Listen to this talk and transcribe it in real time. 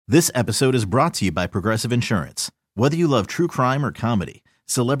This episode is brought to you by Progressive Insurance. Whether you love true crime or comedy,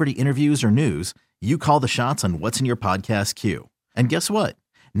 celebrity interviews or news, you call the shots on what's in your podcast queue. And guess what?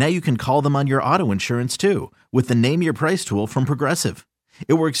 Now you can call them on your auto insurance too with the Name Your Price tool from Progressive.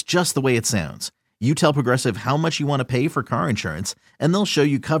 It works just the way it sounds. You tell Progressive how much you want to pay for car insurance, and they'll show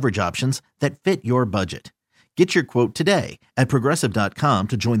you coverage options that fit your budget. Get your quote today at Progressive.com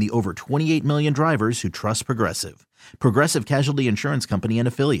to join the over 28 million drivers who trust Progressive. Progressive Casualty Insurance Company and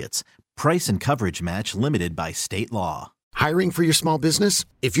Affiliates. Price and coverage match limited by state law. Hiring for your small business?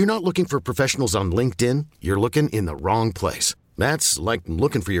 If you're not looking for professionals on LinkedIn, you're looking in the wrong place. That's like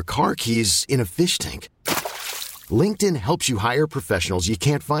looking for your car keys in a fish tank. LinkedIn helps you hire professionals you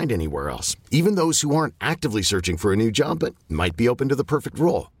can't find anywhere else, even those who aren't actively searching for a new job but might be open to the perfect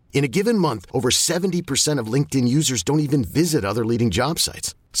role. In a given month, over 70% of LinkedIn users don't even visit other leading job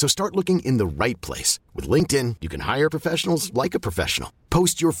sites. So start looking in the right place. With LinkedIn, you can hire professionals like a professional.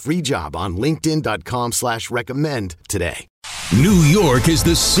 Post your free job on linkedin.com/recommend today. New York is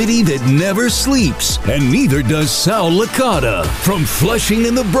the city that never sleeps, and neither does Sal Licata. From Flushing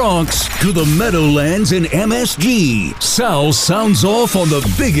in the Bronx to the Meadowlands in MSG, Sal sounds off on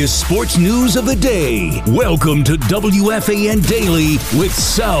the biggest sports news of the day. Welcome to WFAN Daily with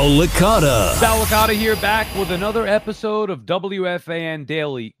Sal Licata. Sal Licata here, back with another episode of WFAN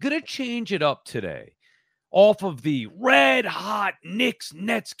Daily. Gonna change it up today. Off of the red-hot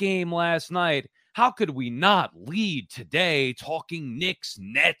Knicks-Nets game last night, how could we not lead today talking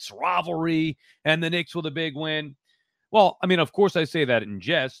Knicks-Nets rivalry and the Knicks with a big win? Well, I mean, of course I say that in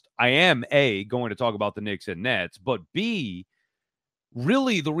jest. I am, A, going to talk about the Knicks and Nets, but B,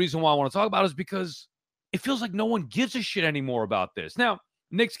 really the reason why I want to talk about it is because it feels like no one gives a shit anymore about this. Now,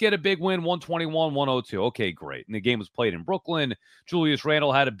 Knicks get a big win, 121-102. Okay, great. And the game was played in Brooklyn. Julius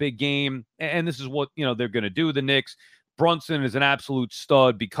Randle had a big game, and this is what, they're going to do, the Knicks. Brunson is an absolute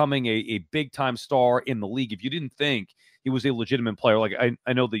stud, becoming a big-time star in the league. If you didn't think he was a legitimate player, like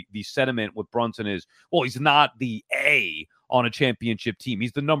I know the sentiment with Brunson is, well, he's not the A on a championship team.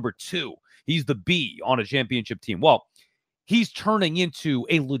 He's the number 2. He's the B on a championship team. Well, he's turning into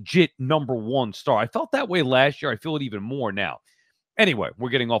a legit number 1 star. I felt that way last year. I feel it even more now. Anyway, we're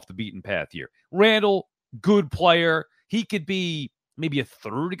getting off the beaten path here. Randall, good player. He could be maybe a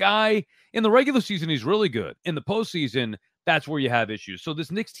third guy. In the regular season, he's really good. In the postseason, that's where you have issues. So this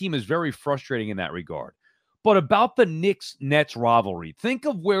Knicks team is very frustrating in that regard. But about the Knicks-Nets rivalry, think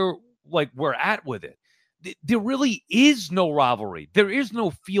of where we're at with it. There really is no rivalry. There is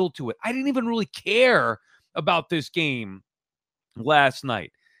no feel to it. I didn't even really care about this game last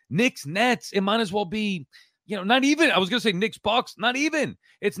night. Knicks-Nets, it might as well be, not even, I was going to say Knicks-Bucks, not even.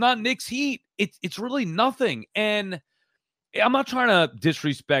 It's not Knicks-Heat. It's really nothing. And I'm not trying to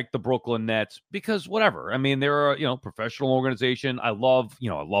disrespect the Brooklyn Nets because whatever. I mean, they're a, professional organization. I love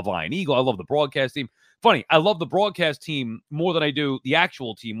Iron Eagle. I love the broadcast team. Funny, I love the broadcast team more than I do the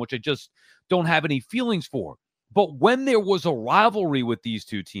actual team, which I just don't have any feelings for. But when there was a rivalry with these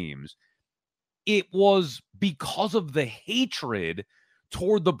two teams, it was because of the hatred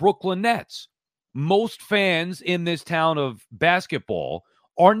toward the Brooklyn Nets. Most fans in this town of basketball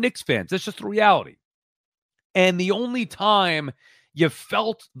are Knicks fans. That's just the reality. And the only time you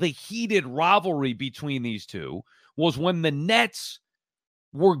felt the heated rivalry between these two was when the Nets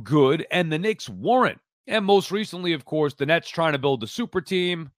were good and the Knicks weren't. And most recently, of course, the Nets trying to build the super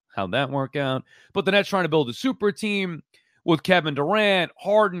team. How'd that work out? But the Nets trying to build a super team with Kevin Durant,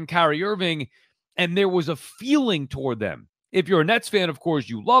 Harden, Kyrie Irving, and there was a feeling toward them. If you're a Nets fan, of course,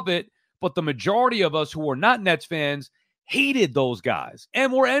 you love it. But the majority of us who are not Nets fans hated those guys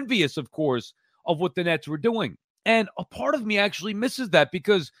and were envious, of course, of what the Nets were doing. And a part of me actually misses that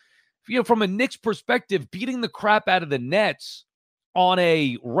because, from a Knicks perspective, beating the crap out of the Nets on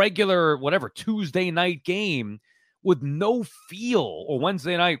a regular, Tuesday night game with no feel, or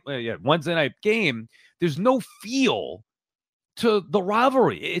Wednesday night game, there's no feel to the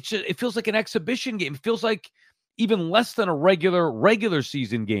rivalry. It feels like an exhibition game. It feels like even less than a regular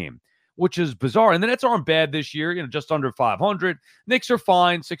season game, which is bizarre. And the Nets aren't bad this year, just under 500. Knicks are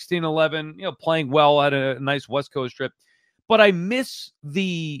fine, 16-11, playing well at a nice West Coast trip. But I miss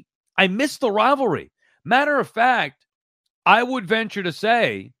the rivalry. Matter of fact, I would venture to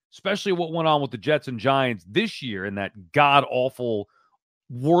say, especially what went on with the Jets and Giants this year in that god-awful,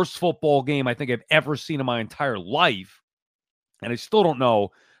 worst football game I think I've ever seen in my entire life. And I still don't know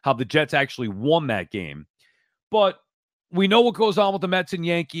how the Jets actually won that game. But we know what goes on with the Mets and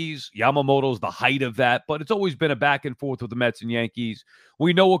Yankees. Yamamoto's the height of that, but it's always been a back and forth with the Mets and Yankees.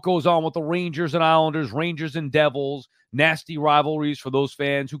 We know what goes on with the Rangers and Islanders, Rangers and Devils, nasty rivalries for those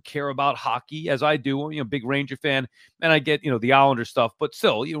fans who care about hockey, as I do. Big Ranger fan, and I get, the Islander stuff, but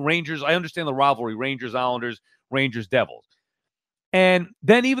still, Rangers, I understand the rivalry, Rangers, Islanders, Rangers, Devils. And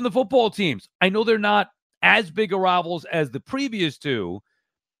then even the football teams, I know they're not as big a rivals as the previous two,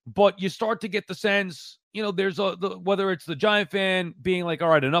 but you start to get the sense, there's whether it's the Giant fan being like, all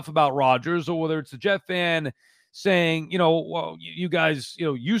right, enough about Rodgers, or whether it's the Jet fan saying, well, you guys,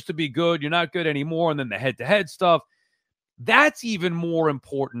 used to be good, you're not good anymore, and then the head-to-head stuff. That's even more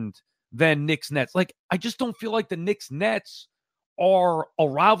important than Knicks-Nets. Like, I just don't feel like the Knicks-Nets are a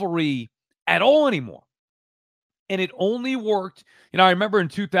rivalry at all anymore. And it only worked, I remember in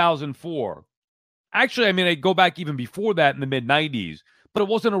 2004. Actually, I go back even before that in the mid-90s, but it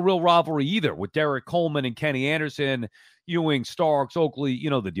wasn't a real rivalry either with Derek Coleman and Kenny Anderson, Ewing, Starks, Oakley,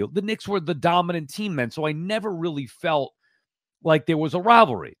 the deal. The Knicks were the dominant team then, so I never really felt like there was a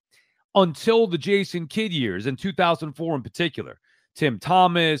rivalry until the Jason Kidd years in 2004 in particular. Tim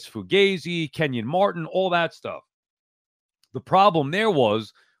Thomas, Fugazi, Kenyon Martin, all that stuff. The problem there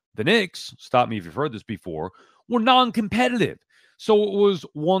was the Knicks, stop me if you've heard this before, were non-competitive. So it was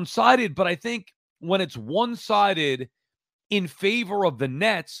one-sided, but I think when it's one-sided in favor of the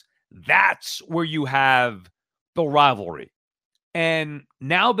Nets, that's where you have the rivalry. And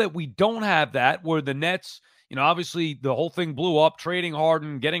now that we don't have that, where the Nets, obviously the whole thing blew up, trading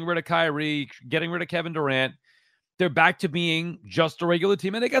Harden, getting rid of Kyrie, getting rid of Kevin Durant, they're back to being just a regular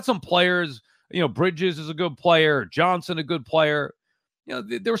team. And they got some players, Bridges is a good player, Johnson a good player.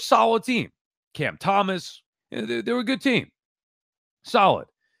 They're a solid team. Cam Thomas, they're a good team. Solid.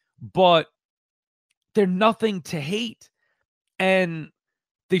 But they're nothing to hate. And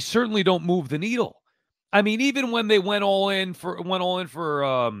they certainly don't move the needle. Even when they went all in for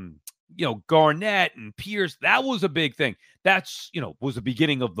Garnett and Pierce, that was a big thing. That's, was the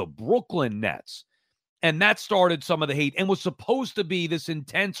beginning of the Brooklyn Nets. And that started some of the hate and was supposed to be this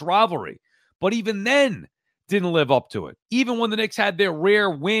intense rivalry. But even then, didn't live up to it. Even when the Knicks had their rare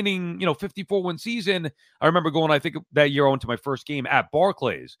winning, 54-win season, I remember going, I think that year I went to my first game at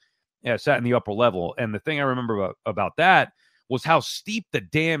Barclays. Yeah, I sat in the upper level. And the thing I remember about that was how steep the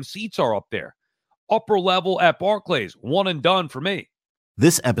damn seats are up there. Upper level at Barclays, one and done for me.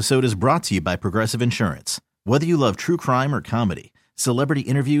 This episode is brought to you by Progressive Insurance. Whether you love true crime or comedy, celebrity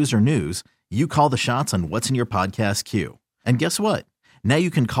interviews or news, you call the shots on what's in your podcast queue. And guess what? Now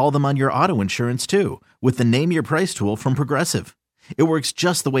you can call them on your auto insurance too with the Name Your Price tool from Progressive. It works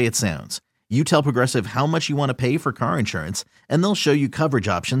just the way it sounds. You tell Progressive how much you want to pay for car insurance, and they'll show you coverage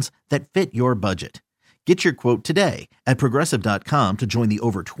options that fit your budget. Get your quote today at Progressive.com to join the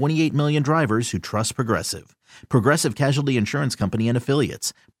over 28 million drivers who trust Progressive. Progressive Casualty Insurance Company and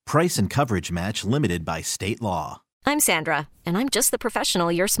Affiliates. Price and coverage match limited by state law. I'm Sandra, and I'm just the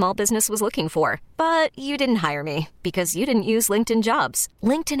professional your small business was looking for. But you didn't hire me because you didn't use LinkedIn Jobs.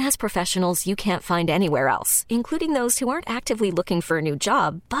 LinkedIn has professionals you can't find anywhere else, including those who aren't actively looking for a new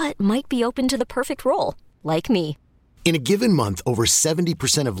job, but might be open to the perfect role, like me. In a given month, over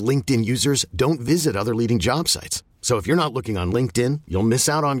 70% of LinkedIn users don't visit other leading job sites. So if you're not looking on LinkedIn, you'll miss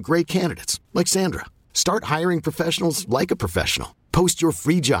out on great candidates like Sandra. Start hiring professionals like a professional. Post your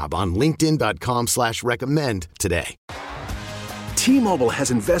free job on linkedin.com/recommend today. T-Mobile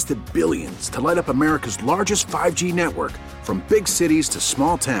has invested billions to light up America's largest 5G network, from big cities to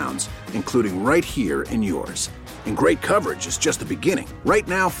small towns, including right here in yours. And great coverage is just the beginning. Right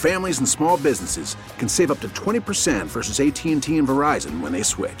now, families and small businesses can save up to 20% versus AT&T and Verizon when they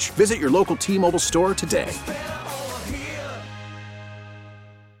switch. Visit your local T-Mobile store today.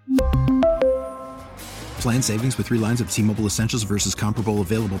 Plan savings with 3 lines of T-Mobile Essentials versus comparable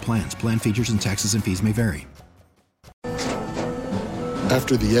available plans. Plan features and taxes and fees may vary.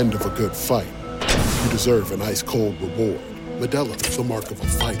 After the end of a good fight, you deserve an ice-cold reward. Modelo is the mark of a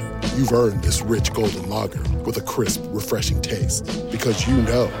fighter. You've earned this rich golden lager with a crisp, refreshing taste. Because you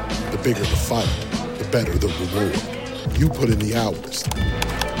know, the bigger the fight, the better the reward. You put in the hours,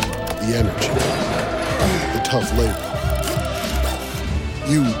 the energy, the tough labor.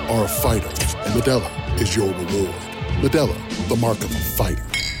 You are a fighter, and Modelo is your reward. Modelo, the mark of a fighter.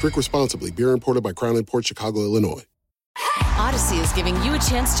 Drink responsibly. Beer imported by Crown Imports, Chicago, Illinois. Odyssey is giving you a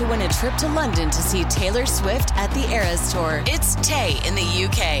chance to win a trip to London to see Taylor Swift at the Eras Tour. It's Tay in the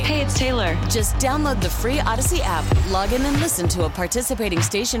UK. Hey, it's Taylor. Just download the free Odyssey app, log in and listen to a participating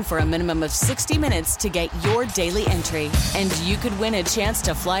station for a minimum of 60 minutes to get your daily entry. And you could win a chance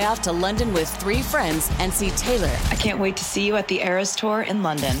to fly off to London with 3 friends and see Taylor. I can't wait to see you at the Eras Tour in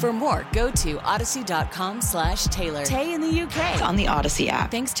London. For more, go to odyssey.com/Taylor. Tay in the UK. It's on the Odyssey app.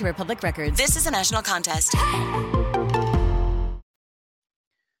 Thanks to Republic Records. This is a national contest.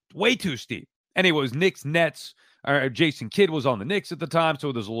 Way too steep. Anyway, it was Knicks, Nets. Jason Kidd was on the Knicks at the time,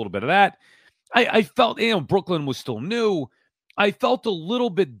 so there's a little bit of that. I felt, Brooklyn was still new. I felt a little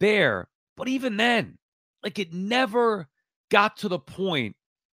bit there, but even then, like it never got to the point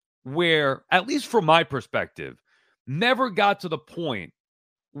where, at least from my perspective, never got to the point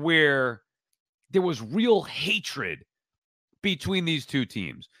where there was real hatred between these two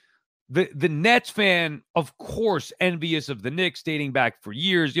teams. The Nets fan, of course, envious of the Knicks dating back for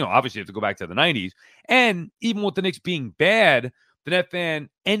years. Obviously you have to go back to the 90s. And even with the Knicks being bad, the Net fan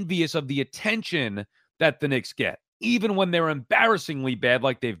envious of the attention that the Knicks get, even when they're embarrassingly bad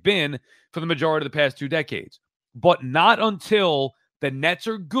like they've been for the majority of the past 2 decades. But not until the Nets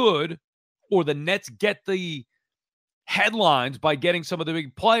are good or the Nets get the headlines by getting some of the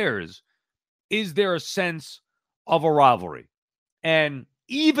big players is there a sense of a rivalry. And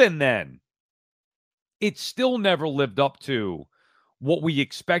even then, it still never lived up to what we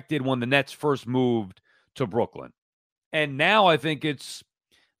expected when the Nets first moved to Brooklyn. And now I think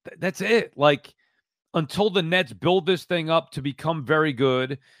that's it. Like, until the Nets build this thing up to become very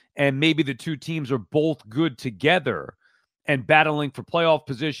good, and maybe the two teams are both good together and battling for playoff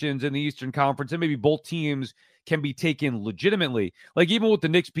positions in the Eastern Conference, and maybe both teams can be taken legitimately. Like, even with the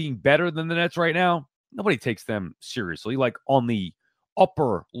Knicks being better than the Nets right now, nobody takes them seriously, like on the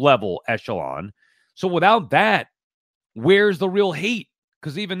upper level echelon. So without that, where's the real hate?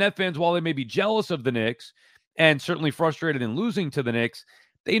 Because even Net fans, while they may be jealous of the Knicks and certainly frustrated in losing to the Knicks,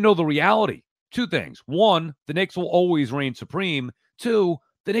 they know the reality. 2 things. 1, the Knicks will always reign supreme. 2,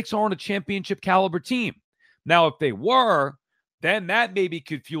 the Knicks aren't a championship caliber team. Now, if they were, then that maybe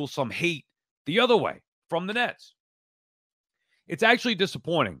could fuel some hate the other way from the Nets. It's actually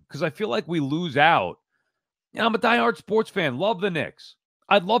disappointing because I feel like we lose out. And I'm a diehard sports fan, love the Knicks.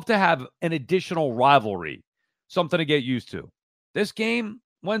 I'd love to have an additional rivalry, something to get used to. This game,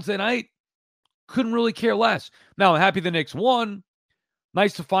 Wednesday night, couldn't really care less. Now, I'm happy the Knicks won.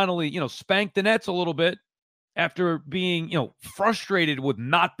 Nice to finally, spank the Nets a little bit after being, frustrated with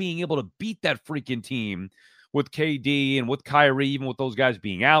not being able to beat that freaking team with KD and with Kyrie, even with those guys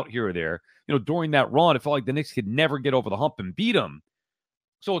being out here or there. During that run, it felt like the Knicks could never get over the hump and beat them.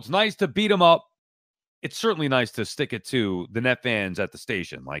 So it's nice to beat them up. It's certainly nice to stick it to the Net fans at the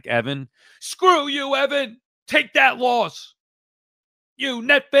station. Like, Evan, screw you, Evan. Take that loss. You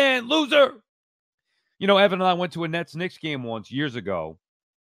Net fan loser. Evan and I went to a Nets-Knicks game once years ago.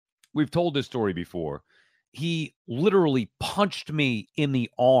 We've told this story before. He literally punched me in the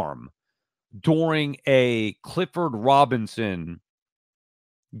arm during a Clifford Robinson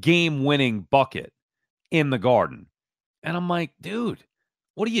game-winning bucket in the Garden. And I'm like, dude,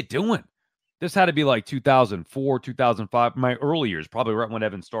 what are you doing? This had to be like 2004, 2005, my early years, probably right when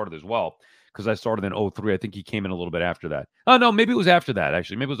Evan started as well, because I started in 03. I think he came in a little bit after that. Oh, no, maybe it was after that,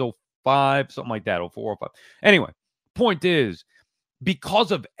 actually. Maybe it was 05, something like that, 04, 05. Anyway, point is, because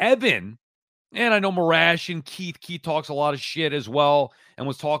of Evan, and I know Marash and Keith talks a lot of shit as well, and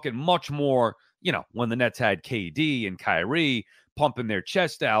was talking much more, when the Nets had KD and Kyrie pumping their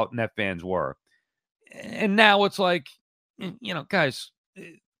chest out, Net fans were. And now it's like, guys,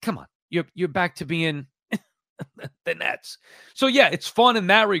 come on. You're back to being the Nets. So, yeah, it's fun in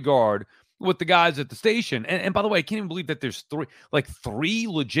that regard with the guys at the station. And by the way, I can't even believe that there's 3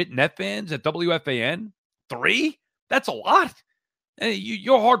 legit Net fans at WFAN. 3? That's a lot.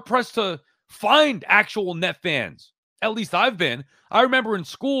 You're hard-pressed to find actual Net fans. At least I've been. I remember in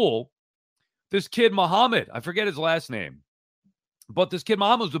school, this kid, Muhammad, I forget his last name, but this kid,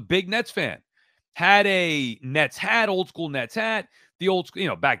 Muhammad, was a big Nets fan. Had a Nets hat, old school Nets hat. The old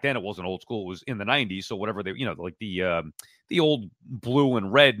school, back then it wasn't old school. It was in the 90s. So whatever they, like the old blue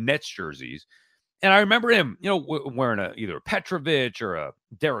and red Nets jerseys. And I remember him, wearing either a Petrovic or a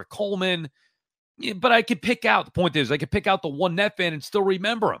Derek Coleman. But I could pick out, the point is, I could pick out the one Net fan and still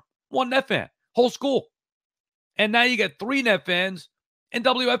remember him. One Net fan, whole school. And now you got 3 Net fans in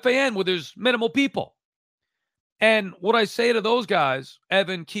WFAN where there's minimal people. And what I say to those guys,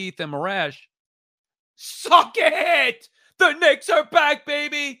 Evan, Keith, and Marash, suck it! The Knicks are back,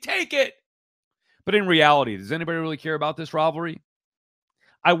 baby! Take it! But in reality, does anybody really care about this rivalry?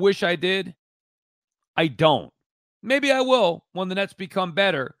 I wish I did. I don't. Maybe I will when the Nets become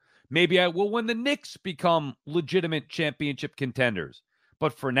better. Maybe I will when the Knicks become legitimate championship contenders.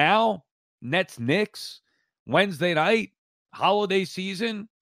 But for now, Nets-Knicks, Wednesday night, holiday season,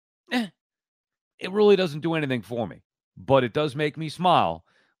 it really doesn't do anything for me. But it does make me smile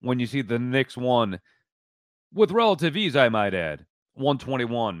when you see the Knicks won with relative ease, I might add,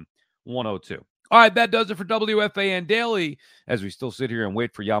 121-102. All right, that does it for WFAN Daily as we still sit here and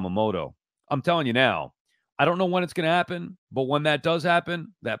wait for Yamamoto. I'm telling you now, I don't know when it's going to happen, but when that does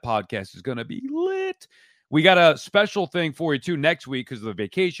happen, that podcast is going to be lit. We got a special thing for you, too, next week because of the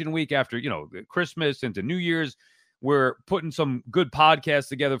vacation week after, Christmas into New Year's. We're putting some good podcasts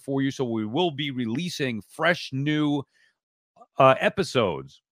together for you, so we will be releasing fresh new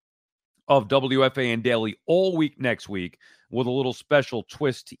episodes of WFAN Daily all week next week with a little special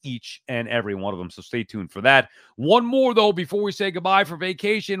twist to each and every one of them. So stay tuned for that. One more, though, before we say goodbye for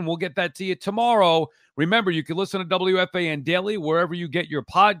vacation. We'll get that to you tomorrow. Remember, you can listen to WFAN Daily wherever you get your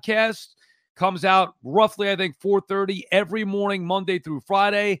podcast. Comes out roughly, I think, 4:30 every morning, Monday through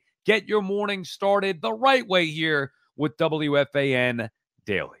Friday. Get your morning started the right way here with WFAN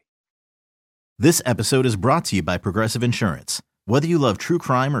Daily. This episode is brought to you by Progressive Insurance. Whether you love true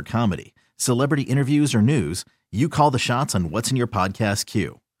crime or comedy, celebrity interviews or news, you call the shots on what's in your podcast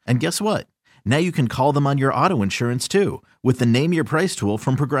queue. And guess what? Now you can call them on your auto insurance too with the Name Your Price tool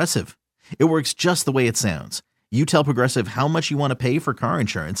from Progressive. It works just the way it sounds. You tell Progressive how much you want to pay for car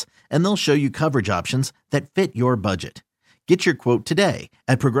insurance, and they'll show you coverage options that fit your budget. Get your quote today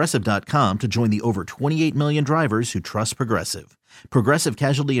at Progressive.com to join the over 28 million drivers who trust Progressive. Progressive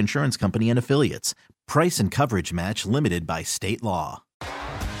Casualty Insurance Company and Affiliates. Price and coverage match limited by state law.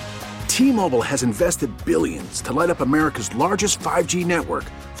 T-Mobile has invested billions to light up America's largest 5G network,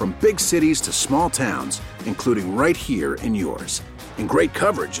 from big cities to small towns, including right here in yours. And great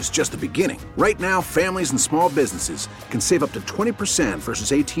coverage is just the beginning. Right now, families and small businesses can save up to 20%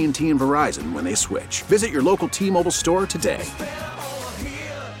 versus AT&T and Verizon when they switch. Visit your local T-Mobile store today.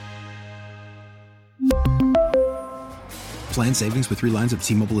 Plan savings with 3 lines of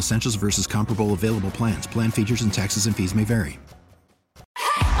T-Mobile Essentials versus comparable available plans. Plan features and taxes and fees may vary.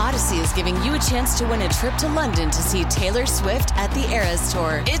 Odyssey is giving you a chance to win a trip to London to see Taylor Swift at the Eras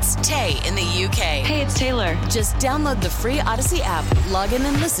Tour. It's Tay in the UK. Hey, it's Taylor. Just download the free Odyssey app, log in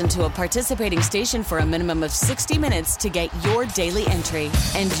and listen to a participating station for a minimum of 60 minutes to get your daily entry.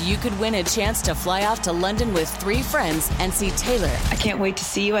 And you could win a chance to fly off to London with 3 friends and see Taylor. I can't wait to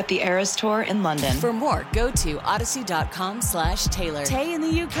see you at the Eras Tour in London. For more, go to odyssey.com/Taylor. Tay in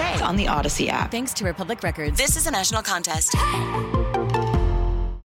the UK. It's on the Odyssey app. Thanks to Republic Records. This is a national contest.